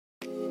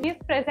He is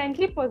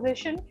presently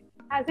positioned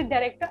as the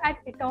director at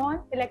Eaton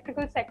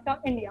Electrical Sector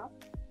India.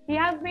 He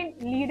has been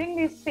leading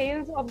the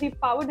sales of the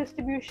power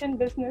distribution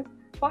business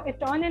for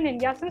Eaton in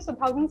India since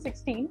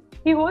 2016.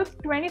 He holds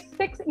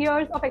 26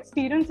 years of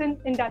experience in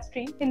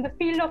industry in the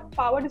field of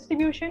power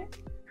distribution,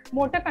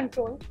 motor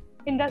control,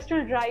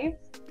 industrial drives,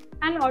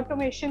 and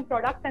automation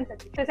products and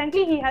services.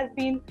 Presently, he has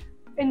been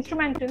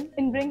instrumental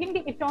in bringing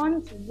the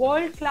Eaton's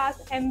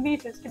world-class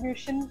MV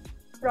distribution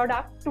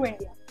product to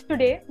India.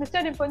 Today,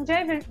 Mr.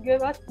 Ripunjay will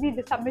give us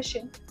the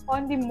submission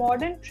on the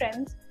modern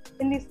trends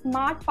in the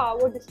smart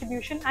power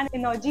distribution and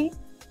energy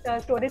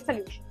storage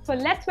solution. So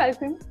let's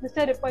welcome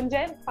Mr.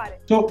 Ripunjay Parikh.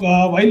 So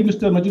while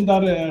Mr.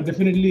 Majumdar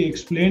definitely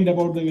explained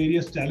about the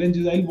various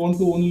challenges, I want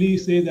to only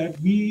say that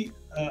we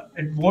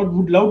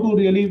would love to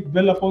really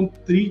dwell upon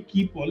three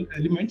key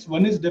elements.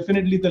 One is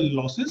definitely the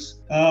losses,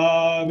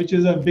 which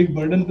is a big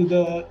burden to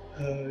the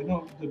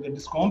the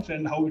DISCOMs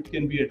and how it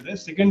can be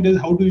addressed. Second is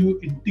how do you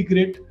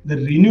integrate the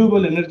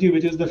renewable energy,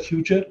 which is the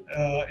future,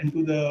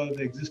 into the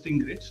existing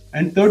grids.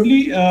 And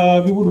thirdly,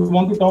 we would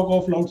want to talk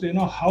of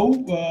how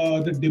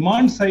the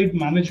demand side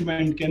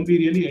management can be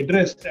really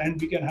addressed and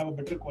we can have a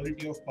better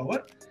quality of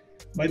power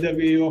by the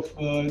way of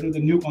the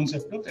new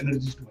concept of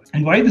energy storage.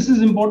 And why this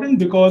is important?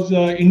 Because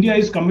India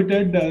is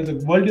committed,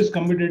 the world is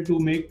committed to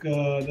make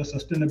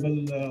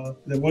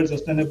the world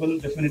sustainable,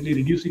 definitely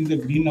reducing the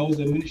greenhouse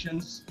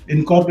emissions,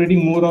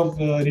 incorporating more of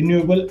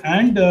renewable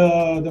and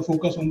the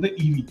focus on the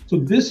EV. So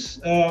this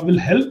will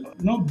help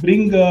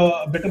bring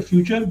a better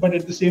future, but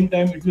at the same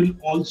time it will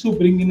also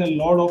bring in a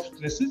lot of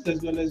stresses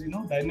as well as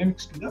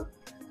dynamics to the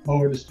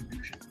power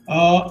distribution.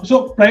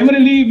 So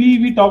primarily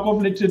we talk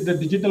of, let's say, the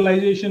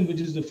digitalization,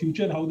 which is the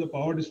future, how the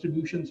power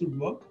distribution should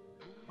work,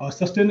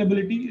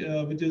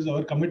 sustainability, which is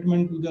our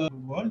commitment to the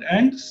world,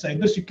 and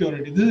cyber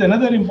security. This is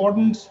another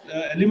important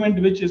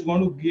element which is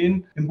going to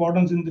gain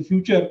importance in the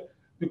future,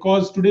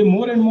 because today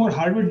more and more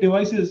hardware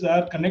devices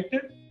are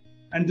connected,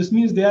 and this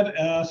means they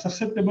are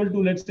susceptible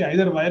to, let's say,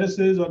 either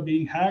viruses or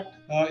being hacked.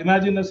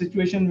 Imagine a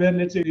situation where,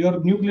 let's say,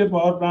 your nuclear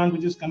power plant,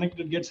 which is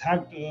connected, gets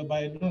hacked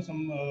by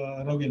some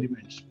rogue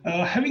elements.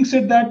 Having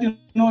said that,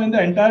 in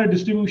the entire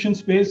distribution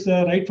space,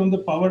 right from the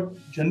power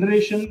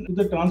generation to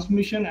the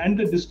transmission and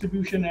the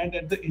distribution and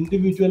at the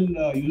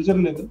individual user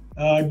level,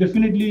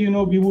 definitely,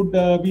 we would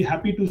be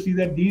happy to see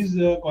that these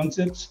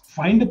concepts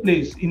find a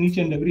place in each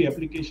and every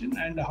application.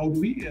 And how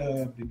do we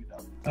bring it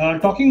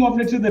up? Talking of,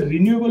 let's say, the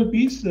renewable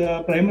piece,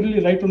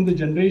 primarily right from the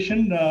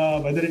generation,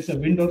 whether it's a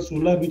wind or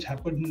solar, which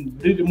happen in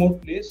very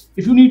remote place.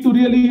 If you need to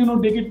really,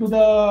 take it to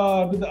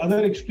the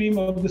other extreme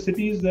of the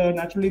cities,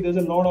 naturally there's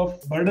a lot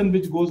of burden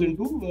which goes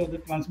into the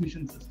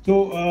transmission system.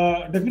 So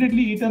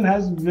definitely Eaton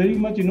has very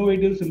much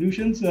innovative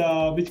solutions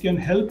which can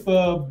help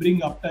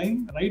bring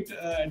uptime right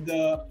at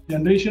the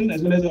generation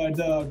as well as at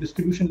the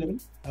distribution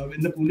level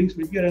in the pooling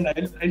switchgear. And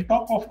I'll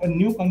talk of a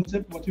new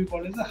concept, what we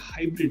call as a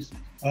hybrid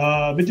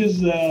switch, which is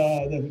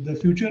the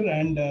future,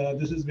 and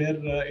this is where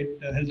it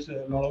helps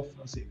a lot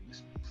of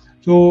savings.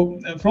 So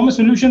from a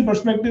solution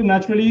perspective,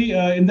 naturally,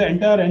 in the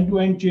entire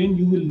end-to-end chain,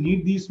 you will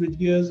need these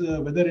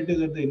switchgears, whether it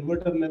is at the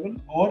inverter level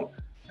or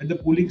at the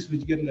pooling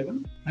switchgear level,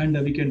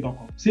 and we can talk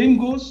about. Same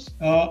goes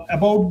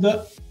about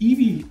the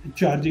EV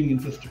charging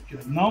infrastructure.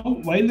 Now,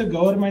 while the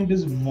government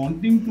is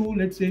wanting to,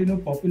 let's say,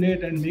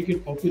 populate and make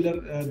it popular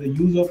the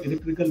use of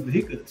electrical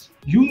vehicles,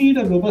 you need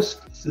a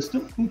robust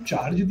system to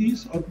charge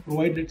these or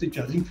provide, let's say,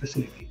 charging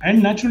facility.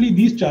 And naturally,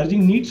 these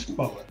charging needs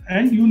power,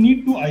 and you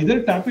need to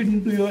either tap it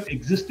into your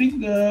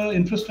existing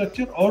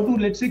infrastructure or to,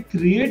 let's say,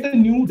 create a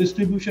new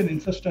distribution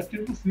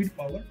infrastructure to feed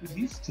power to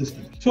these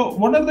systems. So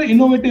what are the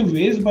innovative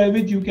ways by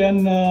which you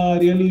can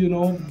really,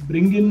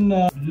 bring in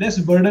less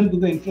burden to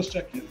the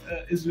infrastructure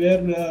is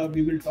where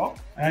we will talk,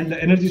 and the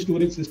energy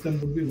storage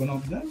system would be one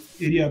of the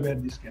area where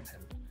this can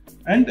help.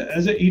 And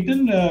as a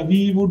Eaton,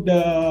 we would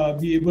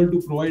be able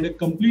to provide a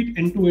complete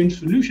end-to-end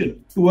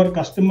solution to our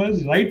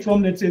customers, right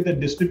from, let's say, the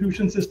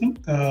distribution system,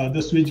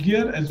 the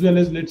switchgear, as well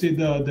as, let's say,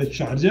 the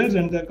chargers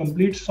and the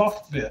complete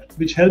software,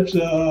 which helps,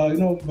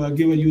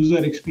 give a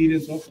user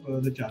experience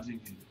of the charging.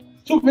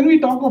 So when we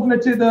talk of,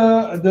 let's say,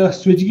 the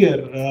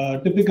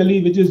switchgear,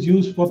 typically which is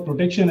used for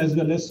protection as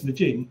well as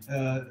switching,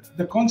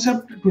 the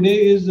concept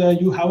today is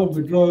you have a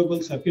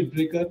withdrawable circuit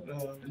breaker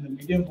in the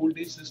medium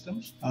voltage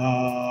systems,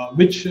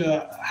 which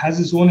has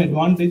its own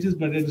advantages,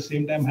 but at the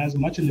same time has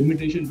much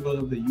limitation because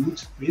of the huge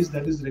space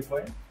that is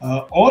required.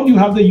 Or you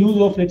have the use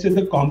of, let's say,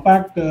 the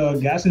compact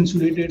gas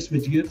insulated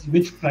switchgears,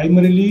 which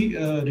primarily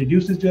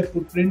reduces your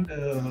footprint,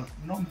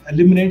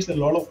 eliminates a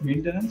lot of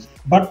maintenance,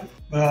 but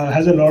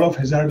has a lot of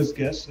hazardous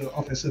gas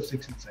of SF6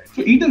 inside.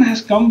 So Eaton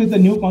has come with a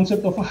new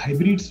concept of a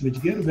hybrid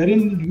switchgear,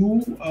 wherein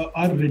you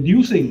are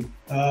reducing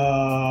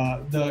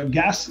the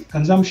gas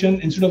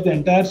consumption instead of the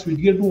entire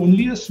switchgear to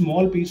only a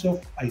small piece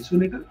of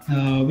isolator,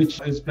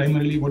 which is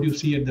primarily what you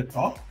see at the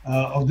top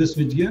of the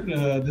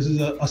switchgear. This is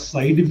a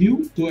side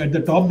view. So at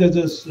the top there's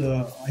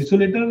a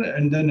isolator,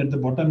 and then at the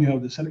bottom you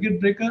have the circuit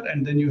breaker,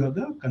 and then you have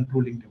the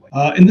controlling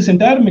device. In this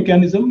entire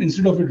mechanism,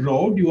 instead of a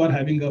rod, you are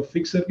having a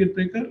fixed circuit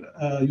breaker.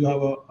 You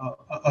have a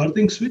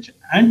earthing switch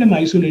and an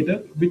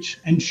isolator, which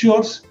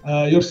ensures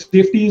your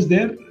safety is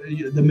there,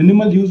 the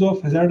minimal use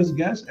of hazardous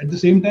gas. At the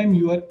same time,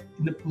 you are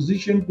in a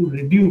position to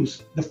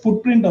reduce the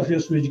footprint of your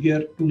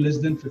switchgear to less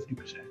than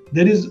 50%.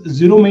 There is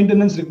zero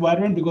maintenance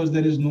requirement because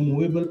there is no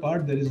movable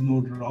part, there is no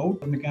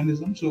route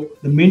mechanism. So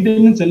the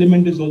maintenance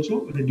element is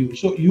also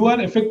reduced. So you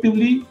are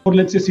effectively, for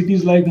let's say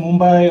cities like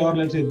Mumbai or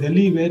let's say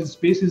Delhi, where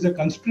space is a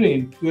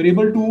constraint, you are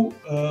able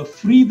to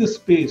free the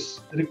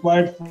space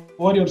required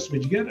for your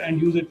switchgear and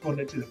use it for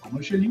let's say the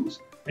commercial use.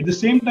 At the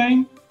same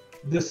time,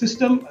 the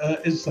system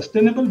is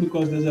sustainable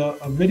because there's a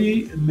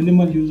very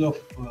minimal use of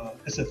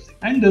SF6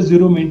 and the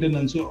zero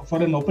maintenance. So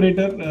for an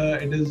operator,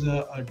 it is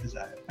a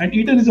desire. And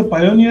Eaton is a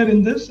pioneer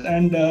in this,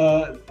 and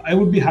I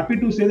would be happy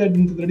to say that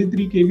in the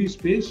 33 kV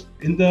space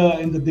in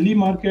the Delhi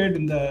market,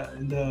 in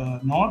the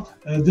north,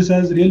 this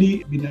has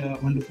really been a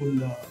wonderful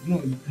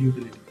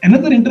utility.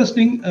 Another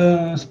interesting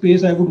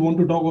space I would want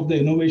to talk of the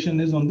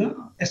innovation is on the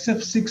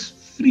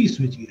SF6 free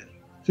switchgear.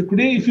 So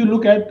today, if you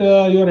look at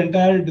your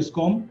entire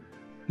discom,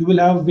 you will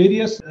have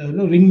various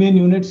ring main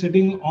units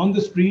sitting on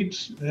the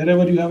streets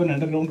wherever you have an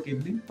underground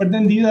cabling. But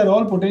then these are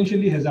all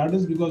potentially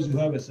hazardous because you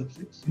have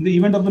SF6. In the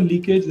event of a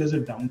leakage, there's a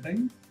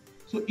downtime.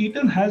 So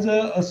Eaton has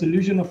a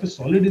solution of a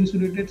solid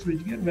insulated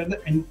switchgear where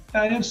the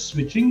entire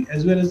switching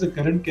as well as the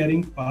current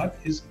carrying path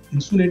is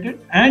insulated,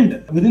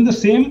 and within the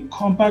same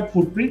compact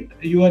footprint,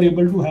 you are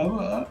able to have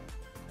a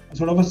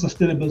sort of a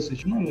sustainable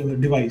system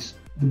device.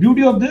 The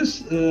beauty of these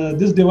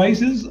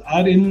devices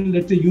are in,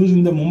 let's say, used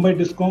in the Mumbai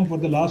Discom for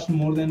the last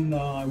more than,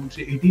 I would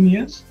say, 18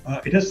 years.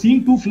 It has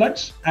seen 2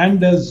 floods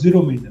and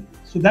zero maintenance.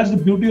 So that's the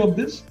beauty of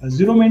this.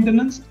 Zero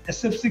maintenance,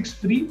 SF6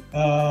 free,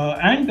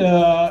 and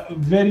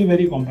very,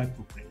 very compact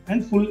footprint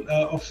and full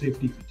of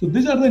safety. So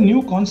these are the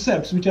new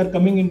concepts which are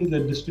coming into the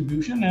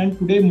distribution, and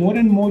today more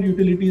and more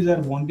utilities are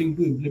wanting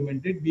to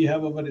implement it. We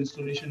have our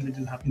installation which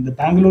is happening in the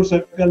Bangalore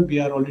circle. We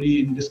are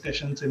already in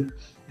discussions in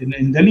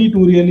Delhi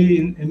to really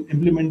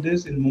implement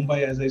this. In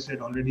Mumbai, as I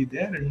said, already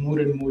there, and more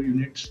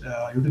units,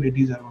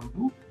 utilities are going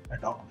to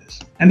adopt this.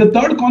 And the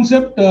third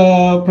concept,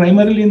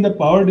 primarily in the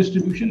power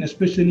distribution,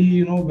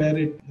 especially where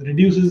it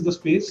reduces the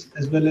space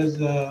as well as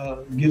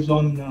gives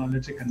on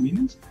let's say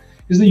convenience,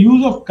 is the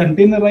use of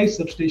containerized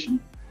substation.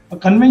 A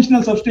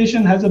conventional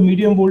substation has a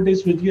medium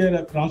voltage switchgear,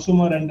 a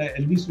transformer, and a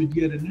LV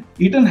switchgear in it.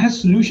 Eaton has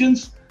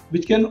solutions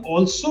which can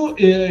also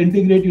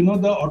integrate,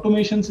 the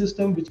automation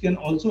system, which can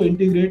also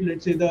integrate,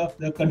 let's say,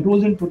 the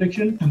controls and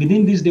protection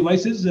within these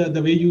devices,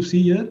 the way you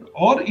see here.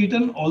 Or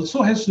Eaton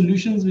also has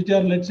solutions which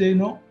are, let's say,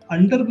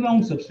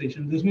 underground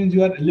substation. This means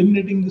you are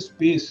eliminating the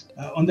space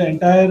on the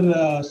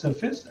entire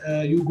surface.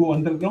 You go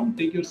underground,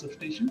 take your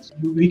substations.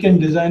 We can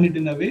design it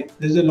in a way.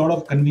 There's a lot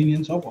of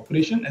convenience of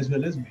operation as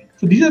well as maintenance.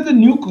 So these are the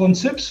new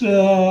concepts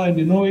and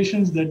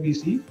innovations that we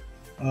see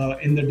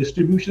in the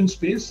distribution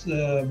space,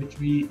 which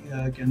we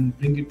can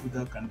bring it to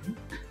the country.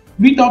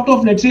 We talked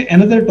of, let's say,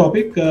 another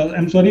topic.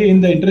 I'm sorry, in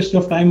the interest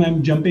of time,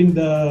 I'm jumping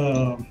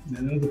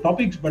the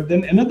topics. But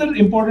then another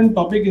important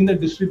topic in the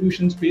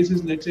distribution space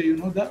is, let's say,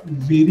 the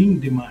varying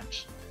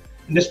demands.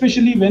 And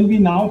especially when we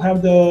now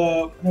have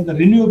the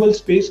renewable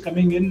space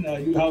coming in,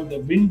 you have the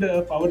wind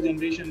power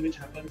generation which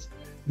happens.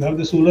 You have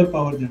the solar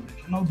power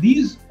generation. Now,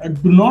 these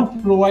do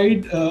not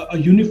provide a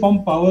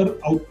uniform power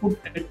output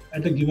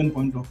at a given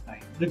point of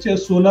time. Let's say a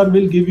solar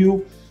will give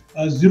you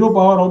zero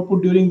power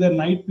output during the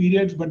night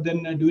periods, but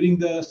then during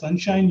the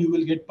sunshine, you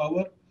will get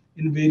power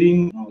in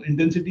varying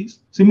intensities.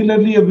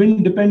 Similarly, a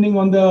wind, depending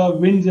on the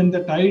winds and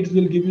the tides,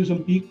 will give you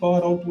some peak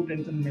power output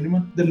and some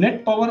minimum. The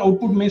net power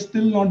output may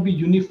still not be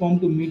uniform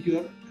to meet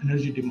your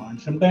energy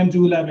demand. Sometimes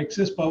you will have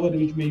excess power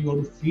which may you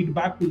have to feed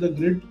back to the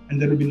grid, and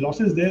there will be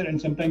losses there,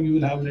 and sometimes you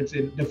will have, let's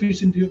say,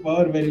 deficiency of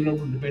power where you have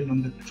to depend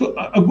on the grid. So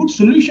a good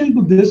solution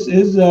to this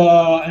is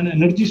an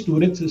energy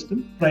storage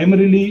system.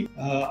 Primarily,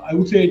 I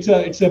would say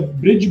it's a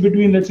bridge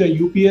between, let's say, a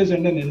UPS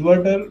and an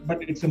inverter,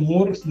 but it's a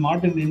more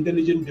smart and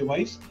intelligent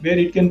device where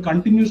it can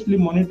continuously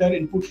monitor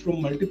inputs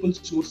from multiple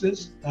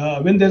sources.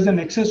 When there's an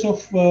excess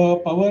of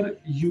power,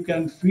 you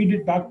can feed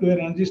it back to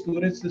your energy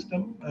storage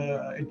system.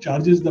 It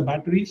charges the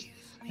batteries.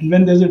 And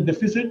when there's a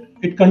deficit,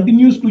 it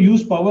continues to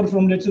use power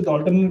from, let's say, the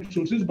alternate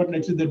sources, but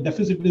let's say the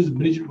deficit is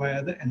bridged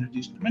via the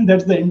energy storage. And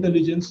that's the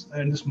intelligence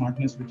and the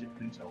smartness which it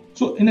brings out.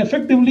 So,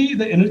 effectively,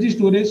 the energy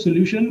storage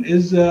solution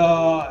is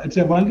it's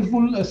a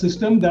wonderful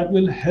system that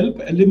will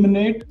help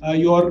eliminate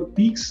your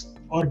peaks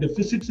or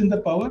deficits in the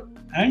power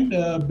and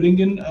bring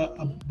in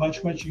a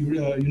much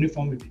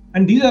uniformity.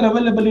 And these are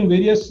available in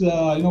various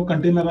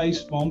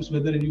containerized forms,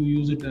 whether you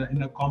use it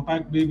in a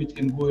compact way, which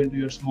can go into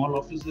your small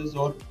offices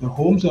or your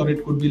homes, or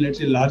it could be, let's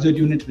say, larger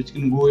units which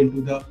can go into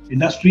the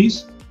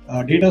industries.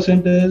 data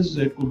centers,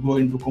 it could go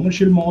into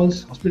commercial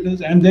malls,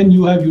 hospitals, and then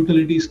you have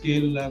utility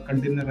scale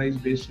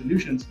containerized based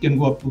solutions can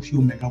go up to a few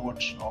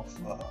megawatts of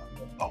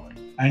power.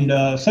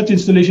 And such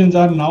installations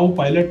are now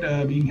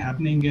being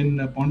happening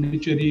in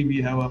Pondicherry.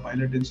 We have a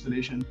pilot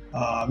installation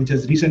which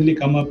has recently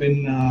come up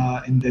in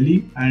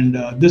Delhi, and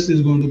this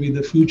is going to be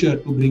the future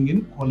to bring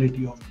in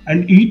quality of.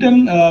 And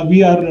Eaton,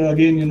 we are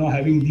again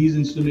having these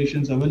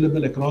installations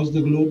available across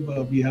the globe.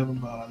 We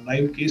have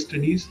live case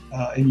studies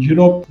in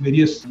Europe,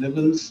 various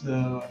levels,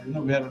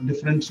 where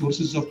different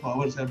sources of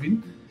powers have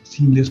been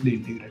seamlessly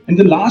integrated. And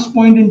the last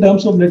point in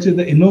terms of, let's say,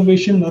 the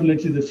innovation, or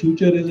let's say the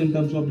future, is in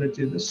terms of, let's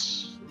say,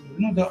 this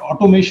the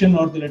automation,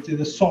 or let's say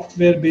the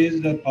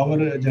software-based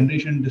power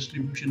generation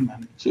distribution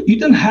management. So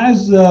Eaton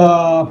has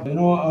a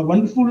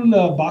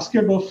wonderful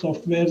basket of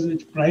softwares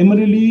which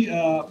primarily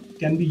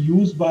can be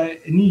used by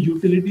any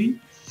utility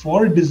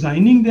for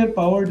designing their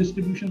power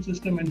distribution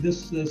system. And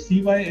this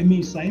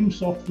CYME SIME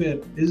software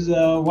is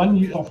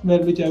one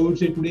software which I would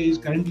say today is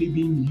currently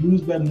being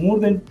used by more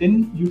than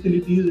 10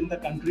 utilities in the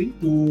country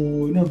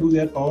to do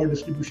their power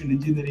distribution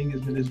engineering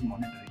as well as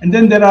monitoring. And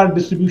then there are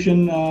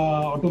distribution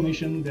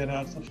automation, there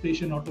are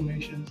substation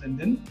automations, and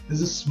then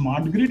there's a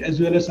smart grid as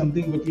well as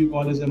something what we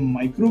call as a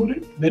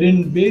microgrid,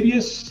 wherein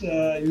various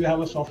you have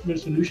a software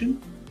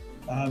solution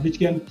which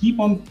can keep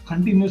on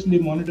continuously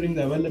monitoring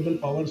the available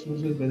power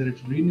sources, whether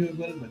it's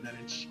renewable, whether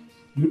it's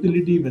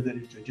utility, whether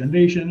it's a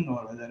generation,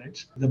 or whether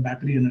it's the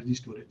battery energy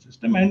storage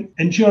system, and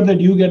ensure that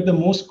you get the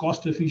most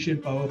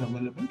cost-efficient power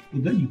available to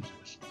the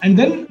users. And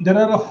then there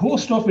are a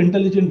host of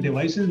intelligent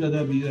devices,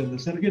 whether these are the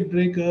circuit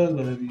breakers,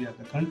 whether these are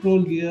the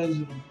control gears,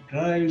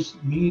 drives,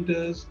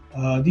 meters.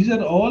 These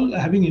are all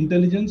having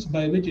intelligence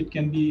by which it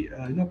can be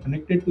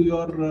connected to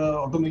your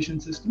automation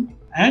system,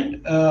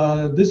 and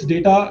this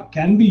data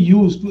can be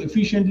used to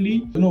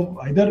efficiently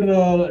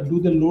either do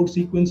the load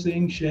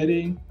sequencing,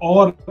 sharing,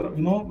 or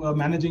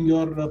managing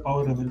your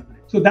power availability.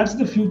 So that's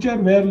the future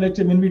where, let's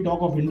say, when we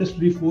talk of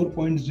Industry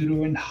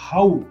 4.0 and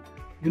how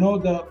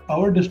the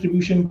power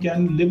distribution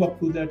can live up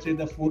to that, say,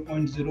 the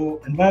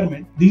 4.0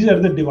 environment, these are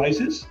the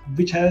devices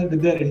which have,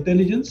 with their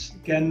intelligence,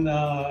 can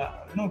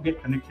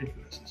get connected to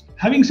the system.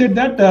 Having said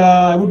that,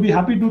 I would be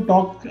happy to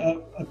talk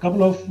a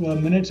couple of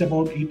minutes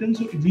about Eaton.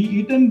 So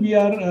Eaton, we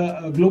are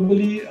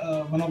globally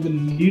one of the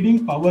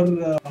leading power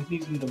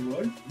companies in the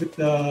world, with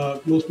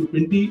close to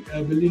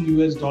 $20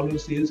 billion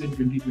sales in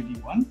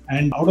 2021.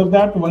 And out of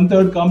that,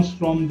 1/3 comes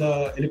from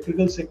the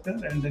electrical sector,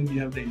 and then we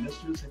have the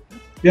industrial sector.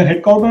 We are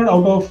headquartered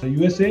out of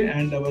USA,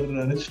 and our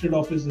registered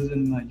office is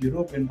in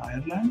Europe and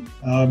Ireland.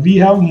 We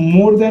have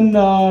more than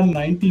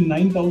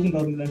 99,000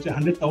 or let's say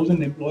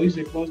 100,000 employees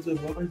across the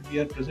world. We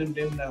are present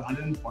in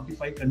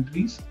 145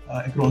 countries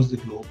across the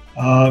globe.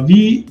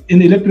 We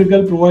in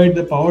electrical provide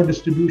the power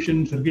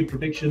distribution, circuit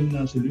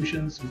protection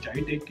solutions, which I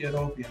take care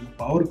of. We have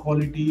power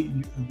quality.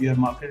 We are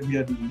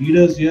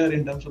leaders here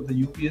in terms of the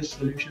UPS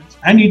solutions.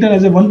 And Eaton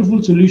has a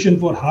wonderful solution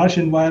for harsh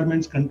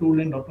environments, control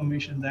and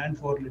automation, and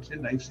for, let's say,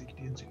 life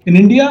safety and safety. In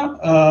India,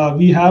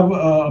 we have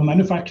a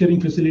manufacturing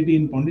facility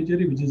in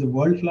Pondicherry, which is a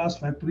world-class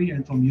factory,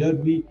 and from here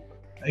we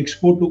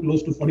export to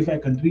close to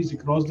 45 countries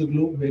across the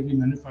globe, where we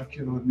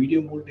manufacture our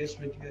medium voltage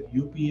switchgear,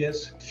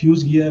 UPS,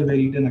 fuse gear, where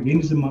Eaton again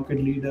is the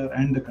market leader,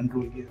 and the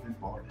control gear and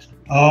power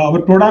distribution. Our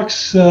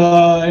products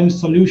and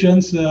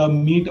solutions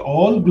meet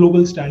all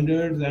global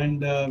standards,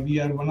 and we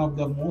are one of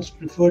the most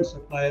preferred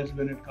suppliers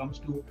when it comes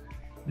to,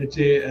 let's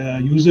say,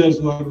 users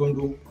who are going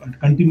to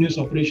continuous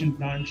operation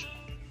plants,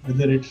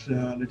 whether it's,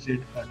 let's say,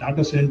 a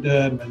data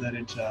center, whether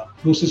it's a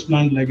process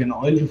plant like an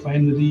oil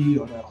refinery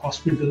or a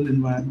hospital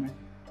environment.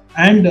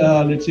 And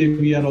let's say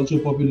we are also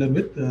popular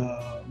with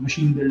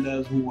machine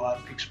builders who are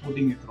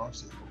exporting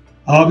across the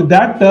globe. With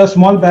that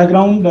small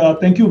background,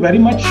 thank you very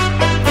much.